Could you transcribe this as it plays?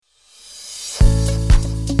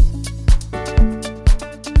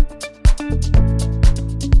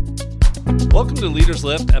Welcome to Leaders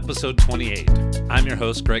Lift, episode 28. I'm your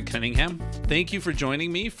host, Greg Cunningham. Thank you for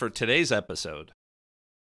joining me for today's episode.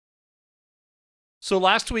 So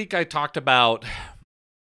last week I talked about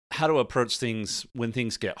how to approach things when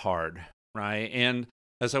things get hard, right? And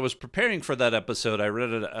as I was preparing for that episode, I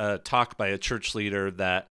read a talk by a church leader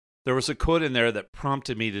that there was a quote in there that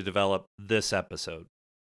prompted me to develop this episode.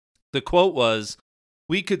 The quote was,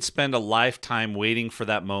 "We could spend a lifetime waiting for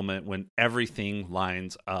that moment when everything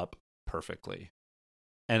lines up perfectly."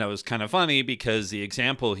 And it was kind of funny because the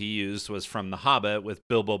example he used was from The Hobbit with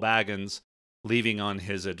Bilbo Baggins leaving on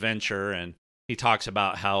his adventure. And he talks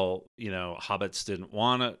about how,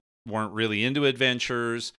 hobbits weren't really into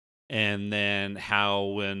adventures. And then how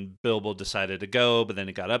when Bilbo decided to go, but then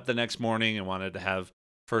he got up the next morning and wanted to have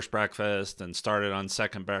first breakfast and started on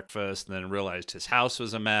second breakfast and then realized his house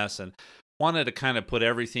was a mess and wanted to kind of put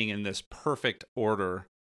everything in this perfect order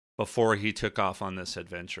before he took off on this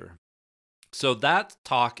adventure. So that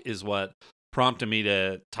talk is what prompted me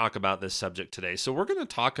to talk about this subject today. So we're going to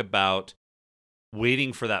talk about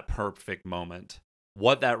waiting for that perfect moment,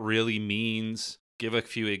 what that really means, give a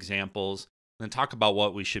few examples, and then talk about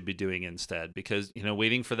what we should be doing instead. Because,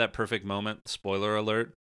 waiting for that perfect moment, spoiler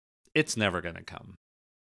alert, it's never going to come.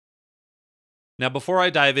 Now, before I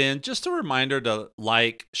dive in, just a reminder to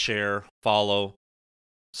like, share, follow,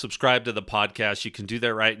 subscribe to the podcast. You can do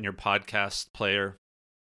that right in your podcast player.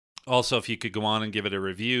 Also, if you could go on and give it a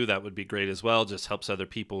review, that would be great as well. Just helps other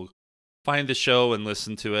people find the show and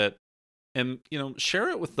listen to it. And, share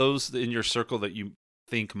it with those in your circle that you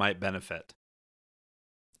think might benefit.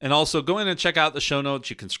 And also go in and check out the show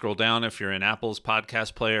notes. You can scroll down if you're in Apple's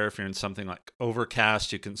podcast player. If you're in something like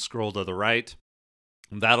Overcast, you can scroll to the right.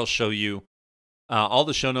 And that'll show you all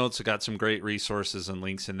the show notes. Have got some great resources and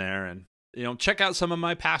links in there. And, check out some of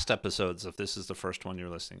my past episodes if this is the first one you're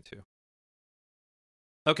listening to.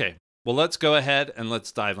 Okay, well, let's go ahead and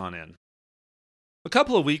let's dive on in. A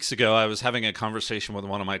couple of weeks ago, I was having a conversation with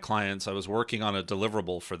one of my clients. I was working on a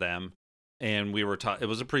deliverable for them, and it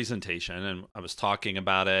was a presentation, and I was talking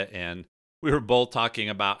about it, and we were both talking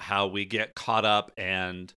about how we get caught up,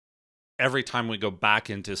 and every time we go back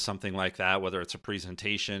into something like that, whether it's a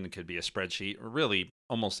presentation, it could be a spreadsheet, or really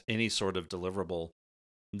almost any sort of deliverable,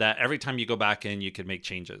 that every time you go back in, you can make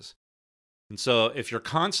changes. And so if you're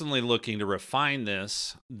constantly looking to refine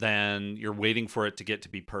this, then you're waiting for it to get to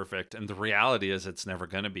be perfect. And the reality is it's never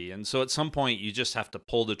going to be. And so at some point, you just have to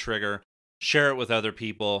pull the trigger, share it with other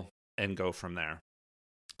people, and go from there.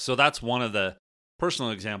 So that's one of the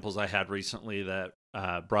personal examples I had recently that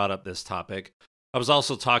brought up this topic. I was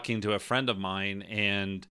also talking to a friend of mine,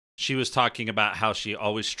 and she was talking about how she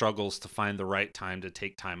always struggles to find the right time to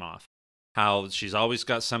take time off. How she's always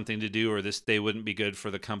got something to do, or this day wouldn't be good for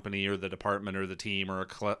the company or the department or the team or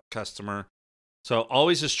a customer. So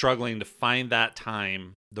always is struggling to find that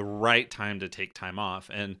time, the right time to take time off.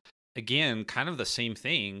 And again, kind of the same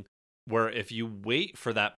thing where if you wait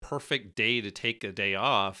for that perfect day to take a day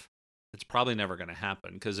off, it's probably never going to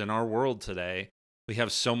happen because in our world today, we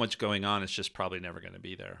have so much going on, it's just probably never going to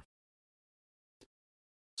be there.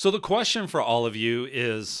 So the question for all of you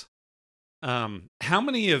is, how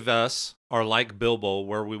many of us are like Bilbo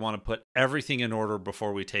where we want to put everything in order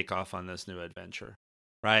before we take off on this new adventure,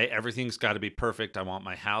 right? Everything's got to be perfect. I want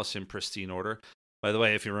my house in pristine order. By the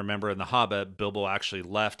way, if you remember in The Hobbit, Bilbo actually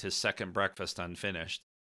left his second breakfast unfinished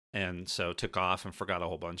and so took off and forgot a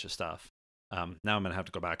whole bunch of stuff. Now I'm going to have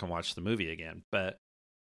to go back and watch the movie again. But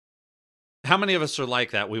how many of us are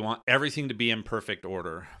like that? We want everything to be in perfect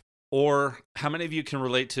order. Or how many of you can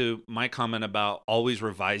relate to my comment about always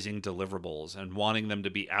revising deliverables and wanting them to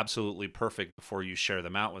be absolutely perfect before you share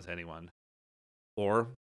them out with anyone?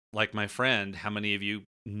 Or, like my friend, how many of you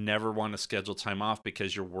never want to schedule time off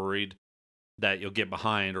because you're worried that you'll get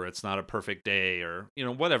behind or it's not a perfect day or,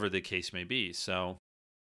 whatever the case may be? So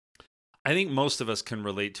I think most of us can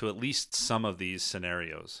relate to at least some of these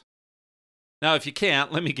scenarios. Now, if you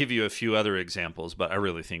can't, let me give you a few other examples, but I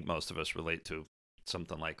really think most of us relate to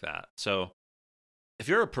something like that. So if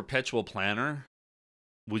you're a perpetual planner,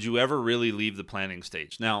 would you ever really leave the planning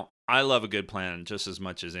stage? Now, I love a good plan just as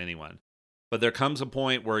much as anyone, but there comes a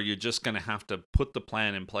point where you're just going to have to put the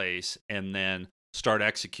plan in place and then start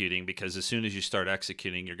executing, because as soon as you start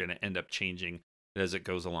executing, you're going to end up changing it as it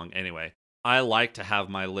goes along anyway. I like to have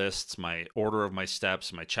my lists, my order of my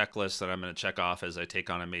steps, my checklist that I'm going to check off as I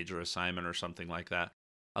take on a major assignment or something like that.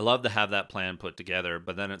 I love to have that plan put together,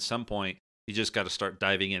 but then at some point, you just got to start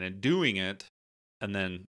diving in and doing it and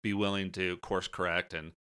then be willing to course correct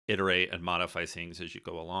and iterate and modify things as you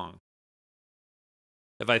go along.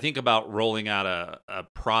 If I think about rolling out a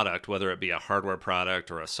product, whether it be a hardware product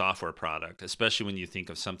or a software product, especially when you think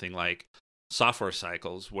of something like software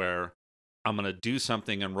cycles where I'm going to do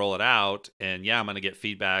something and roll it out. And yeah, I'm going to get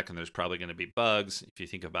feedback and there's probably going to be bugs. If you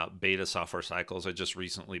think about beta software cycles, I just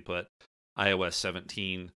recently put iOS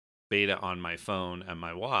 17 beta on my phone and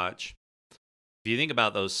my watch. If you think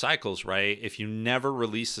about those cycles, right, if you never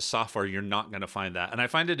release the software, you're not going to find that. And I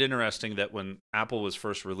find it interesting that when Apple was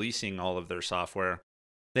first releasing all of their software,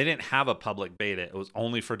 they didn't have a public beta. It was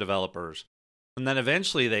only for developers. And then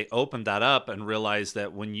eventually they opened that up and realized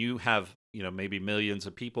that when you have, maybe millions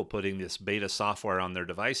of people putting this beta software on their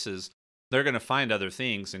devices, they're going to find other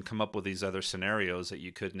things and come up with these other scenarios that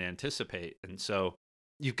you couldn't anticipate. And so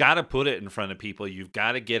you've got to put it in front of people. You've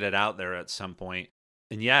got to get it out there at some point.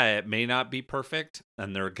 And yeah, it may not be perfect,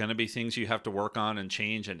 and there are going to be things you have to work on and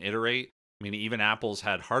change and iterate. I mean, even Apple's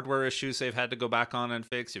had hardware issues they've had to go back on and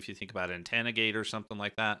fix, if you think about Antenna Gate or something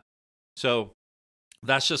like that. So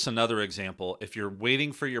that's just another example. If you're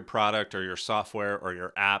waiting for your product or your software or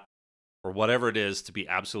your app or whatever it is to be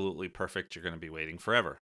absolutely perfect, you're going to be waiting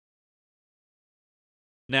forever.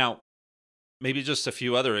 Now, maybe just a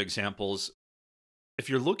few other examples. If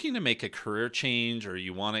you're looking to make a career change or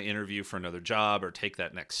you want to interview for another job or take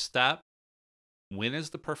that next step, when is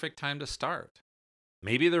the perfect time to start?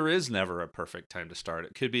 Maybe there is never a perfect time to start.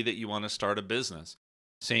 It could be that you want to start a business.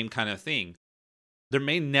 Same kind of thing. There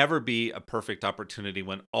may never be a perfect opportunity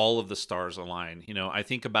when all of the stars align. I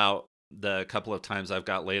think about the couple of times I've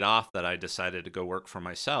got laid off that I decided to go work for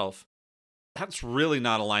myself. That's really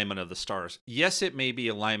not alignment of the stars. Yes, it may be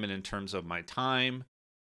alignment in terms of my time,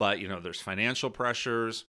 but there's financial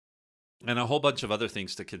pressures and a whole bunch of other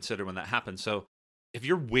things to consider when that happens. So if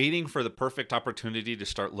you're waiting for the perfect opportunity to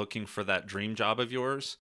start looking for that dream job of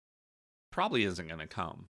yours, probably isn't going to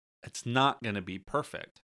come. It's not going to be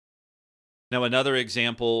perfect. Now, another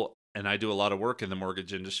example, and I do a lot of work in the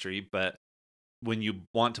mortgage industry, but when you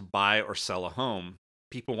want to buy or sell a home,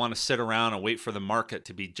 people want to sit around and wait for the market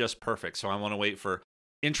to be just perfect. So I want to wait for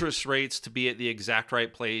interest rates to be at the exact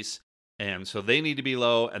right place. And so they need to be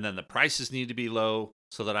low, and then the prices need to be low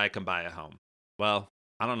so that I can buy a home. Well,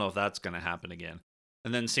 I don't know if that's going to happen again.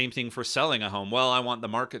 And then same thing for selling a home. Well, I want the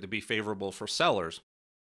market to be favorable for sellers.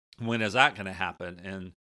 When is that going to happen?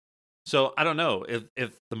 And so I don't know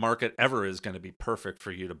if the market ever is going to be perfect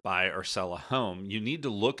for you to buy or sell a home. You need to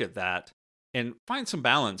look at that and find some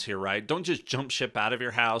balance here, right? Don't just jump ship out of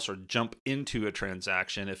your house or jump into a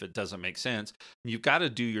transaction if it doesn't make sense. You've got to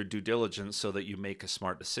do your due diligence so that you make a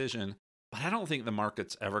smart decision. But I don't think the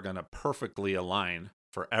market's ever going to perfectly align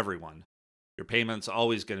for everyone. Your payment's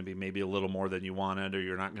always going to be maybe a little more than you wanted, or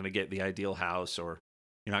you're not going to get the ideal house, or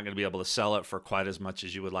you're not going to be able to sell it for quite as much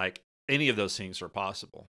as you would like. Any of those things are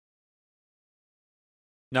possible.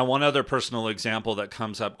 Now, one other personal example that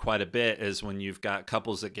comes up quite a bit is when you've got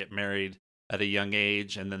couples that get married at a young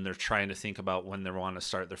age, and then they're trying to think about when they want to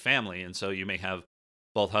start their family. And so you may have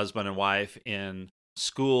both husband and wife in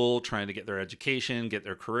school trying to get their education, get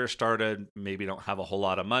their career started, maybe don't have a whole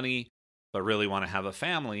lot of money, but really want to have a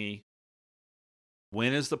family.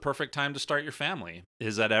 When is the perfect time to start your family?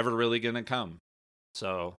 Is that ever really going to come?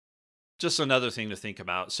 So just another thing to think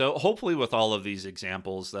about. So hopefully with all of these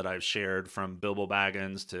examples that I've shared, from Bilbo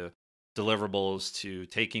Baggins to deliverables to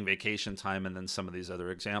taking vacation time, and then some of these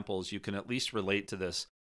other examples, you can at least relate to this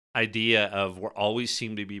idea of we always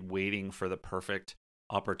seem to be waiting for the perfect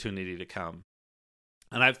opportunity to come.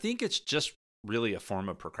 And I think it's just really a form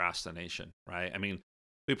of procrastination, right? I mean,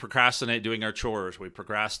 we procrastinate doing our chores. We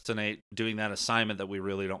procrastinate doing that assignment that we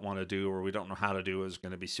really don't want to do, or we don't know how to do, is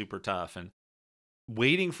going to be super tough. And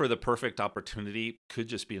waiting for the perfect opportunity could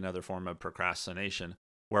just be another form of procrastination,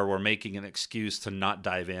 where we're making an excuse to not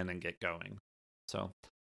dive in and get going. So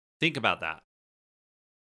think about that.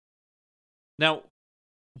 Now,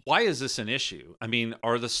 why is this an issue? I mean,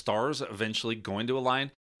 are the stars eventually going to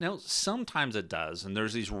align? Now, sometimes it does, and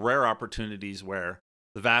there's these rare opportunities where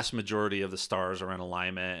the vast majority of the stars are in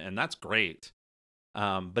alignment, and that's great.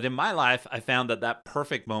 But in my life, I found that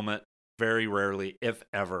perfect moment very rarely, if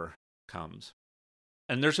ever, comes.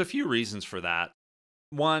 And there's a few reasons for that.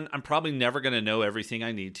 One, I'm probably never going to know everything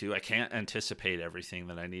I need to. I can't anticipate everything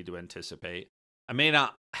that I need to anticipate. I may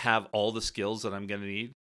not have all the skills that I'm going to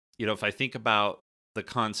need. If I think about the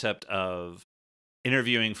concept of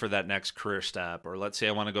interviewing for that next career step, or let's say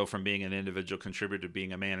I want to go from being an individual contributor to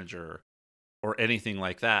being a manager or anything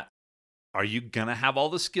like that, are you going to have all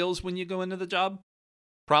the skills when you go into the job?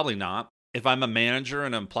 Probably not. If I'm a manager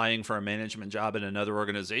and I'm applying for a management job in another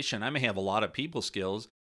organization, I may have a lot of people skills,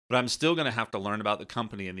 but I'm still going to have to learn about the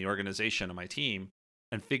company and the organization and my team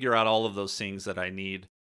and figure out all of those things that I need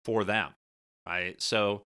for them, right?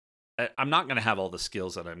 So I'm not going to have all the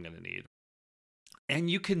skills that I'm going to need. And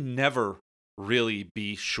you can never really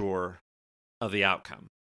be sure of the outcome,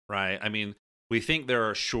 right? I mean, we think there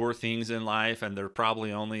are sure things in life, and there are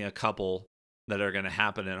probably only a couple that are going to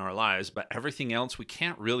happen in our lives, but everything else, we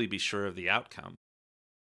can't really be sure of the outcome.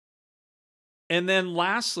 And then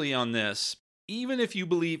lastly on this, even if you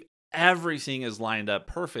believe everything is lined up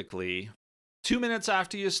perfectly, 2 minutes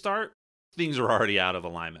after you start, things are already out of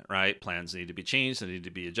alignment, right? Plans need to be changed, they need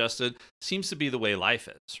to be adjusted. Seems to be the way life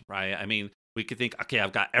is, right? I mean, we could think, okay,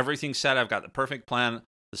 I've got everything set, I've got the perfect plan,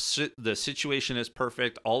 the situation is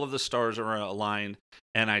perfect, all of the stars are aligned,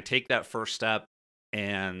 and I take that first step,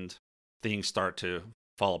 and things start to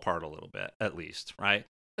fall apart a little bit, at least, right?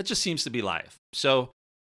 That just seems to be life. So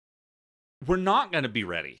we're not going to be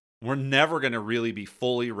ready. We're never going to really be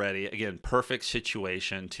fully ready. Again, perfect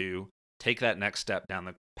situation to take that next step down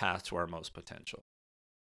the path to our most potential.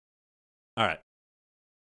 All right.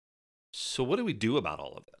 So what do we do about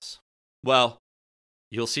all of this? Well,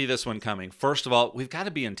 you'll see this one coming. First of all, we've got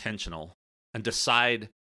to be intentional and decide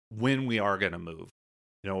when we are going to move,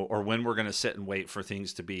 or when we're going to sit and wait for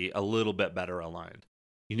things to be a little bit better aligned.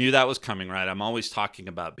 You knew that was coming, right? I'm always talking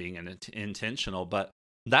about being intentional, but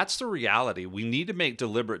that's the reality. We need to make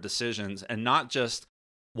deliberate decisions and not just,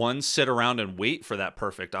 one, sit around and wait for that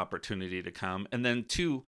perfect opportunity to come, and then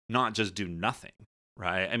two, not just do nothing,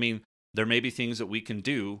 right? I mean, there may be things that we can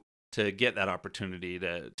do to get that opportunity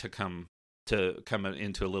to come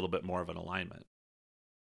into a little bit more of an alignment.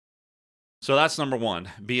 So that's number one,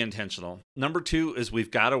 be intentional. Number two is we've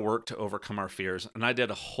got to work to overcome our fears. And I did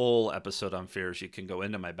a whole episode on fears. You can go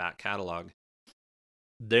into my back catalog.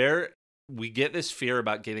 There, we get this fear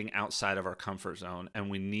about getting outside of our comfort zone, and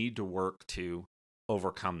we need to work to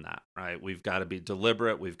overcome that, right? We've got to be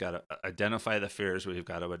deliberate. We've got to identify the fears. We've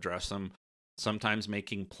got to address them. Sometimes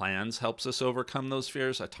making plans helps us overcome those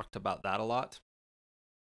fears. I talked about that a lot.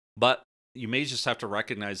 But you may just have to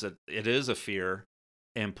recognize that it is a fear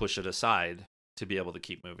and push it aside to be able to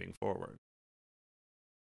keep moving forward.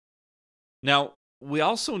 Now, we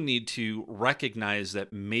also need to recognize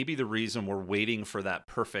that maybe the reason we're waiting for that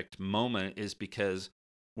perfect moment is because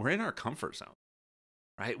we're in our comfort zone,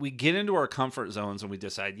 right? We get into our comfort zones and we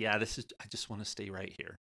decide, I just want to stay right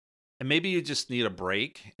here. And maybe you just need a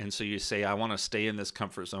break. And so you say, I want to stay in this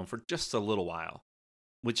comfort zone for just a little while,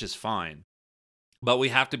 which is fine. But we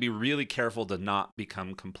have to be really careful to not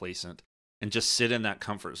become complacent and just sit in that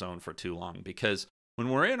comfort zone for too long. Because when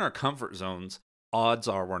we're in our comfort zones, odds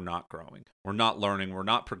are we're not growing, we're not learning, we're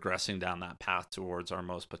not progressing down that path towards our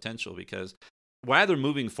most potential, because we're either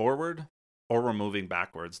moving forward or we're moving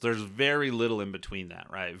backwards. There's very little in between that,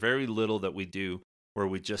 right? Very little that we do where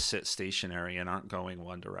we just sit stationary and aren't going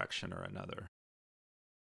one direction or another.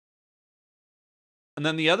 And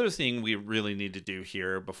then the other thing we really need to do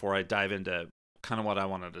here before I dive into kind of what I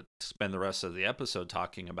wanted to spend the rest of the episode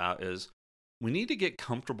talking about is we need to get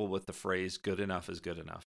comfortable with the phrase good enough is good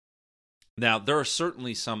enough. Now, there are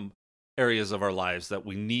certainly some areas of our lives that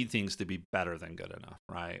we need things to be better than good enough,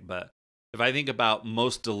 right? But if I think about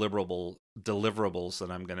most deliverables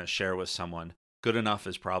that I'm going to share with someone, good enough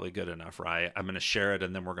is probably good enough, right? I'm going to share it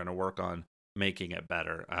and then we're going to work on making it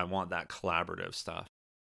better. I want that collaborative stuff.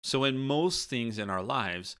 So in most things in our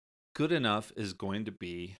lives, good enough is going to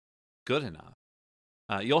be good enough.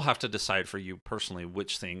 You'll have to decide for you personally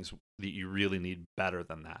which things that you really need better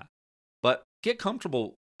than that. But get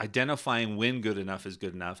comfortable identifying when good enough is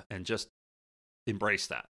good enough and just embrace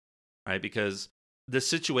that, right? Because the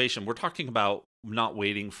situation, we're talking about not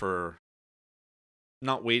waiting for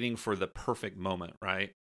the perfect moment,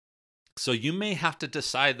 right? So you may have to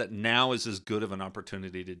decide that now is as good of an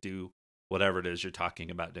opportunity to do whatever it is you're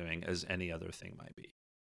talking about doing as any other thing might be.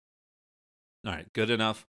 All right, good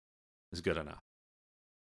enough is good enough.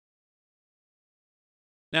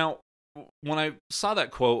 Now, when I saw that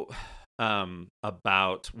quote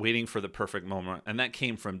about waiting for the perfect moment, and that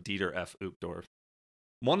came from Dieter F. Uchtdorf,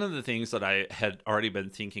 one of the things that I had already been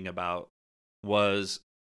thinking about was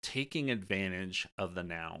taking advantage of the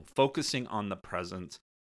now, focusing on the present,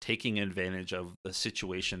 taking advantage of the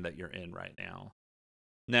situation that you're in right now.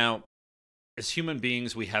 Now, as human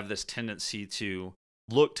beings, we have this tendency to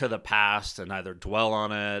look to the past and either dwell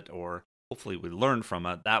on it, or hopefully we learn from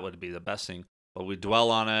it. That would be the best thing. But we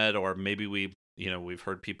dwell on it, or maybe we've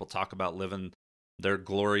heard people talk about living their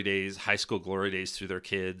glory days, high school glory days through their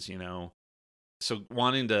kids, So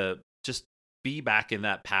wanting to just be back in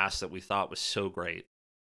that past that we thought was so great.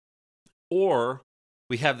 Or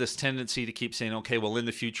we have this tendency to keep saying, okay, well, in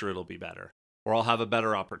the future, it'll be better, or I'll have a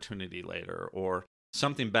better opportunity later, or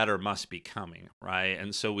something better must be coming, right?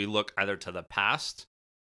 And so we look either to the past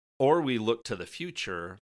or we look to the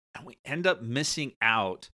future, and we end up missing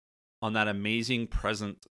out on that amazing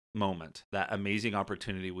present moment, that amazing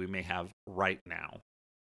opportunity we may have right now,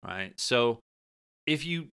 right? So if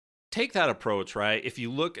you take that approach, right, if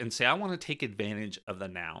you look and say, I want to take advantage of the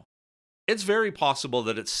now, it's very possible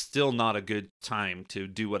that it's still not a good time to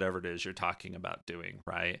do whatever it is you're talking about doing,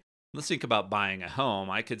 right? Let's think about buying a home.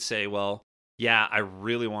 I could say, well, yeah, I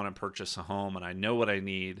really want to purchase a home and I know what I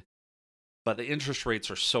need, but the interest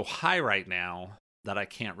rates are so high right now that I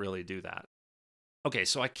can't really do that. Okay,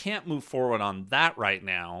 so I can't move forward on that right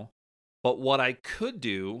now, but what I could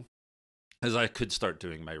do is I could start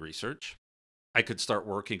doing my research. I could start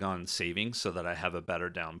working on savings so that I have a better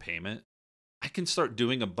down payment. I can start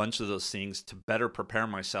doing a bunch of those things to better prepare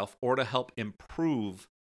myself or to help improve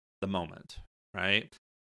the moment, right?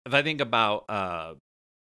 If I think about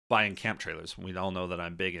buying camp trailers, we all know that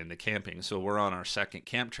I'm big into camping. So we're on our second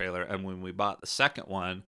camp trailer. And when we bought the second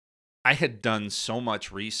one, I had done so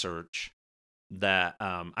much research that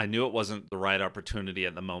I knew it wasn't the right opportunity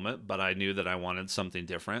at the moment, but I knew that I wanted something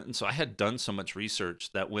different. And so I had done so much research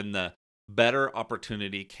that when the better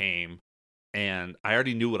opportunity came and I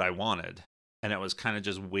already knew what I wanted, and it was kind of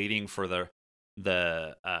just waiting for the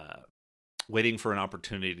waiting for an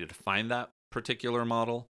opportunity to find that particular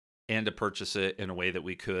model and to purchase it in a way that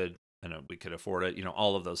we could and we could afford it.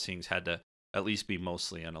 All of those things had to at least be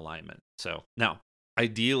mostly in alignment. So now,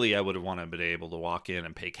 ideally, I would have wanted to be able to walk in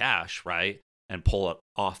and pay cash, right, and pull it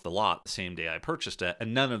off the lot the same day I purchased it,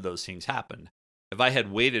 and none of those things happened. If I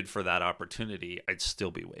had waited for that opportunity, I'd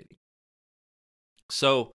still be waiting.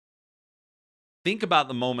 So think about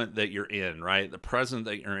the moment that you're in, right? The present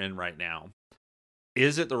that you're in right now.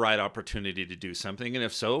 Is it the right opportunity to do something? And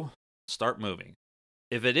if so, start moving.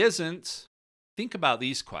 If it isn't, think about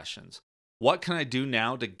these questions. What can I do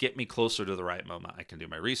now to get me closer to the right moment? I can do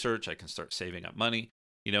my research. I can start saving up money.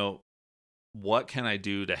 What can I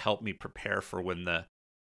do to help me prepare for when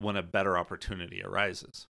a better opportunity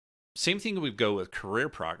arises? Same thing would go with career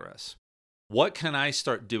progress. What can I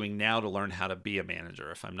start doing now to learn how to be a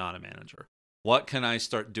manager if I'm not a manager? What can I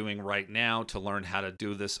start doing right now to learn how to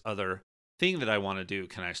do this other thing that I want to do?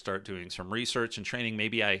 Can I start doing some research and training?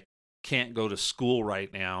 Maybe I can't go to school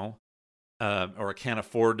right now, or I can't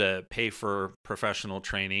afford to pay for professional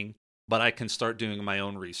training, but I can start doing my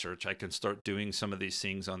own research. I can start doing some of these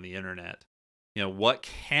things on the internet. What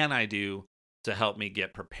can I do to help me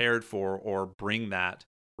get prepared for or bring that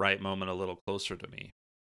right moment a little closer to me?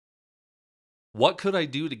 What could I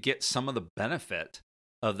do to get some of the benefit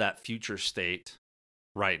of that future state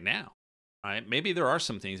right now? Right? Maybe there are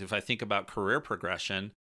some things. If I think about career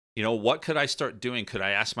progression, what could I start doing? Could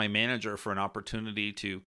I ask my manager for an opportunity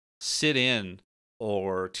to sit in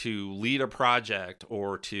or to lead a project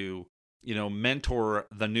or to, mentor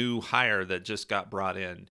the new hire that just got brought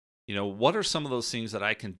in? What are some of those things that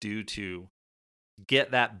I can do to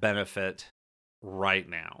get that benefit right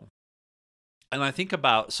now? And I think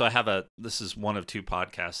about, so this is one of two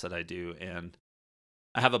podcasts that I do, and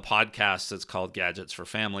I have a podcast that's called Gadgets for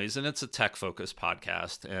Families, and it's a tech-focused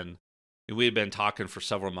podcast. And we had been talking for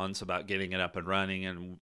several months about getting it up and running,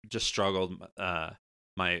 and just struggled.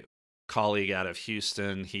 My colleague out of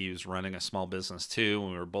Houston, he was running a small business too,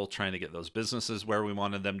 and we were both trying to get those businesses where we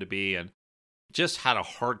wanted them to be, and just had a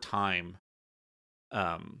hard time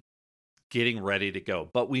getting ready to go.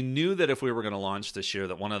 But we knew that if we were going to launch this year,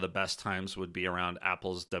 that one of the best times would be around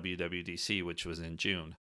Apple's WWDC, which was in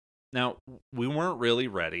June. Now, we weren't really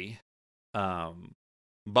ready,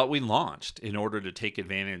 but we launched in order to take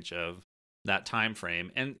advantage of that time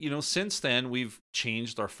frame. And, since then, we've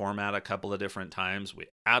changed our format a couple of different times. We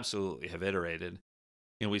absolutely have iterated.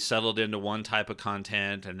 We settled into one type of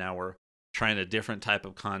content, and now we're trying a different type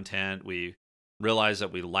of content. We realize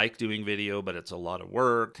that we like doing video, but it's a lot of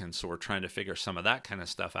work, and so we're trying to figure some of that kind of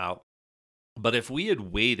stuff out. But if we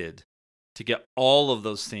had waited to get all of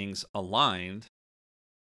those things aligned,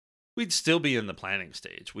 we'd still be in the planning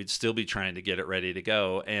stage. We'd still be trying to get it ready to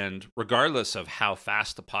go. And regardless of how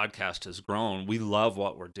fast the podcast has grown, we love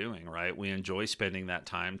what we're doing, right? We enjoy spending that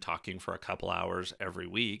time talking for a couple hours every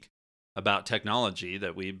week about technology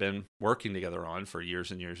that we've been working together on for years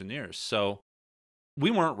and years and years. So we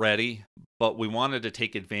weren't ready, but we wanted to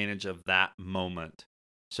take advantage of that moment.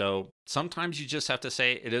 So sometimes you just have to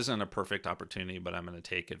say, it isn't a perfect opportunity, but I'm going to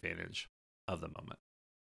take advantage of the moment.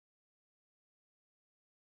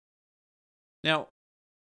 Now,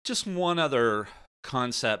 just one other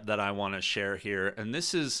concept that I want to share here, and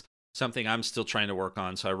this is something I'm still trying to work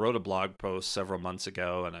on. So I wrote a blog post several months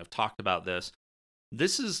ago, and I've talked about this.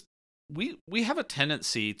 We have a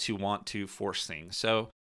tendency to want to force things. So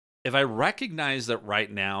if I recognize that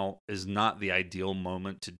right now is not the ideal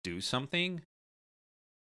moment to do something,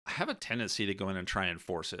 I have a tendency to go in and try and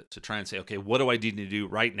force it, to try and say, okay, what do I need to do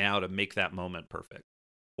right now to make that moment perfect?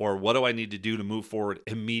 Or what do I need to do to move forward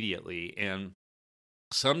immediately? And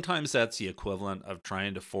sometimes that's the equivalent of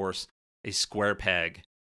trying to force a square peg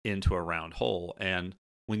into a round hole. And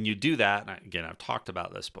when you do that, and again, I've talked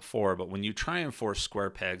about this before, but when you try and force square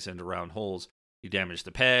pegs into round holes, you damage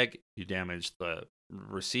the peg, you damage the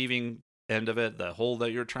receiving end of it, the hole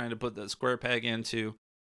that you're trying to put the square peg into.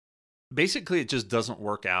 Basically, it just doesn't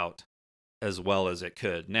work out as well as it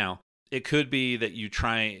could. Now, it could be that you're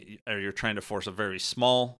trying to force a very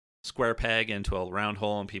small square peg into a round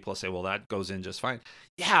hole, and people say, well, that goes in just fine.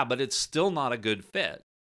 Yeah, but it's still not a good fit,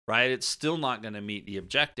 right? It's still not going to meet the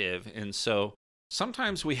objective. And so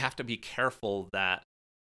sometimes we have to be careful that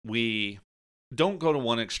we don't go to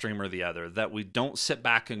one extreme or the other, that we don't sit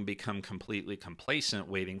back and become completely complacent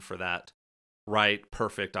waiting for that right,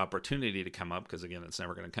 perfect opportunity to come up, because again, it's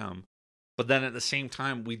never going to come. But then at the same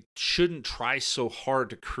time, we shouldn't try so hard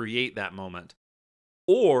to create that moment,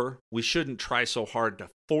 or we shouldn't try so hard to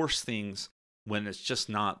force things when it's just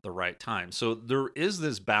not the right time. So there is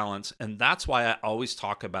this balance, and that's why I always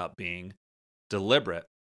talk about being deliberate.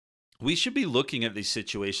 We should be looking at these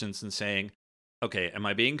situations and saying, okay, am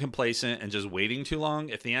I being complacent and just waiting too long?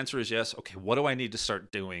 If the answer is yes, okay, what do I need to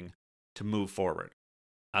start doing to move forward?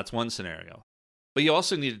 That's one scenario. But you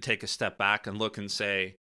also need to take a step back and look and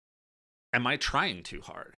say, am I trying too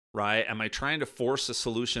hard, right? Am I trying to force a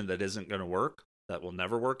solution that isn't going to work, that will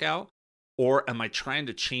never work out? Or am I trying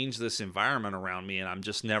to change this environment around me and I'm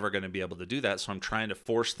just never going to be able to do that? So I'm trying to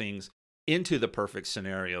force things into the perfect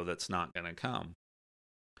scenario that's not going to come.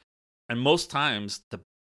 And most times, the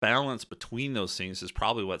balance between those things is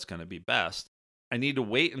probably what's going to be best. I need to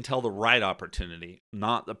wait until the right opportunity,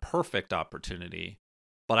 not the perfect opportunity,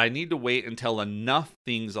 but I need to wait until enough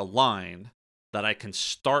things align that I can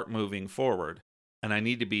start moving forward. And I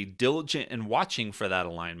need to be diligent in watching for that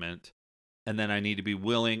alignment. And then I need to be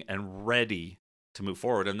willing and ready to move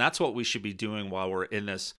forward. And that's what we should be doing while we're in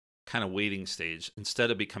this kind of waiting stage.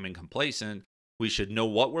 Instead of becoming complacent, we should know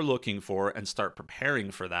what we're looking for and start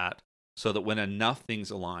preparing for that, so that when enough things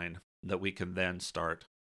align, that we can then start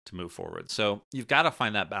to move forward. So you've got to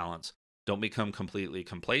find that balance. Don't become completely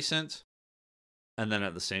complacent. And then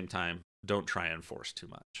at the same time, don't try and force too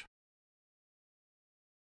much.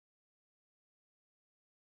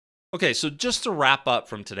 Okay, so just to wrap up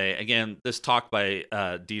from today, again, this talk by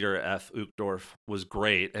Dieter F. Uchtdorf was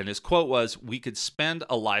great. And his quote was, "We could spend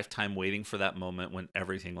a lifetime waiting for that moment when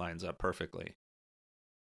everything lines up perfectly."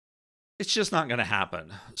 It's just not going to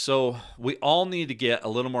happen. So we all need to get a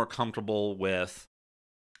little more comfortable with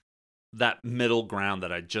that middle ground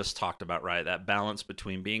that I just talked about, right? That balance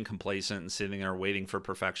between being complacent and sitting there waiting for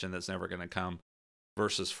perfection that's never going to come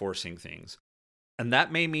versus forcing things. And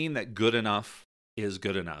that may mean that good enough is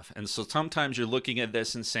good enough. And so sometimes you're looking at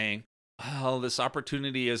this and saying, oh, this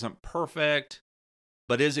opportunity isn't perfect,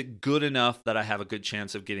 but is it good enough that I have a good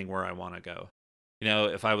chance of getting where I want to go? You know,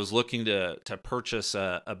 if I was looking to purchase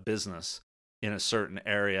a business in a certain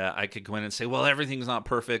area, I could go in and say, well, everything's not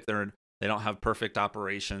perfect. They don't have perfect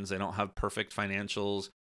operations. They don't have perfect financials.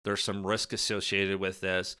 There's some risk associated with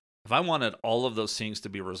this. If I wanted all of those things to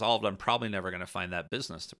be resolved, I'm probably never going to find that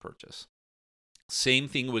business to purchase. Same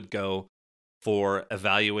thing would go for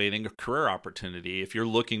evaluating a career opportunity. If you're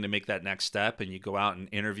looking to make that next step and you go out and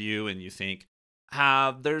interview and you think,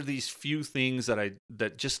 there are these few things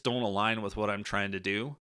that just don't align with what I'm trying to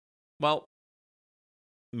do. Well,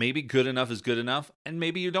 maybe good enough is good enough, and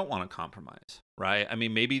maybe you don't want to compromise, right? I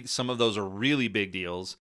mean, maybe some of those are really big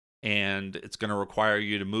deals, and it's going to require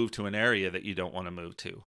you to move to an area that you don't want to move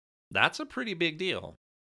to. That's a pretty big deal.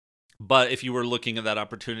 But if you were looking at that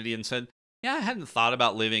opportunity and said, yeah, I hadn't thought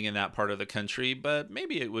about living in that part of the country, but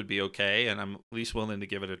maybe it would be okay, and I'm at least willing to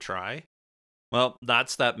give it a try. Well,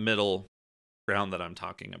 that's that middle ground that I'm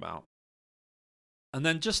talking about. And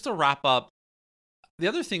then just to wrap up, the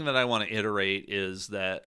other thing that I want to iterate is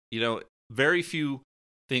that, very few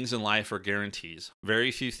things in life are guarantees.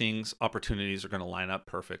 Very few opportunities are going to line up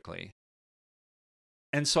perfectly.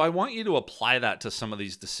 And so I want you to apply that to some of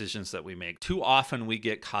these decisions that we make. Too often we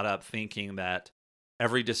get caught up thinking that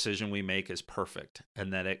every decision we make is perfect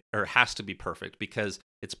and that it has to be perfect because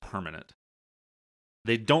it's permanent.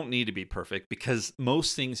 They don't need to be perfect because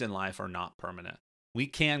most things in life are not permanent. We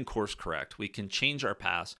can course correct. We can change our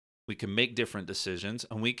paths. We can make different decisions.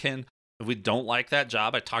 And we can, if we don't like that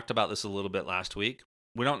job, I talked about this a little bit last week.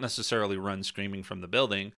 We don't necessarily run screaming from the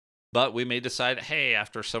building, but we may decide, hey,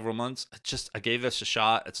 after several months, I gave this a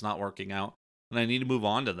shot. It's not working out. And I need to move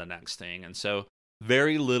on to the next thing. And so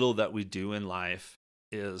very little that we do in life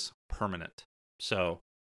is permanent. So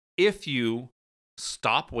if you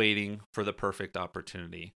Stop waiting for the perfect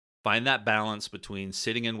opportunity. Find that balance between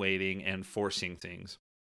sitting and waiting and forcing things.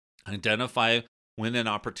 Identify when an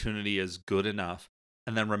opportunity is good enough.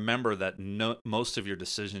 And then remember that most of your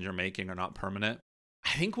decisions you're making are not permanent.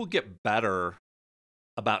 I think we'll get better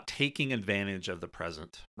about taking advantage of the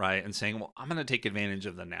present, right? And saying, well, I'm going to take advantage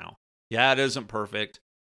of the now. Yeah, it isn't perfect,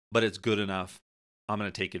 but it's good enough. I'm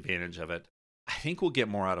going to take advantage of it. I think we'll get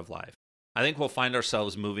more out of life. I think we'll find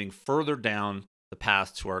ourselves moving further down the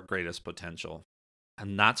path to our greatest potential.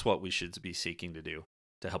 And that's what we should be seeking to do,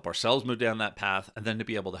 to help ourselves move down that path and then to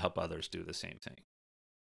be able to help others do the same thing.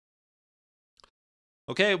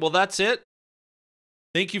 Okay, well, that's it.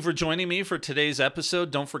 Thank you for joining me for today's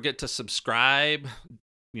episode. Don't forget to subscribe,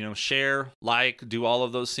 share, like, do all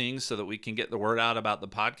of those things so that we can get the word out about the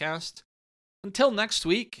podcast. Until next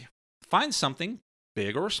week, find something,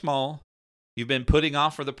 big or small, you've been putting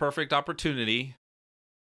off for the perfect opportunity.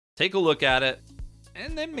 Take a look at it,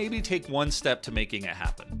 and then maybe take one step to making it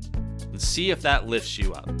happen. And see if that lifts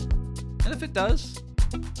you up. And if it does,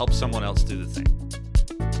 help someone else do the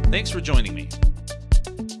same. Thanks for joining me.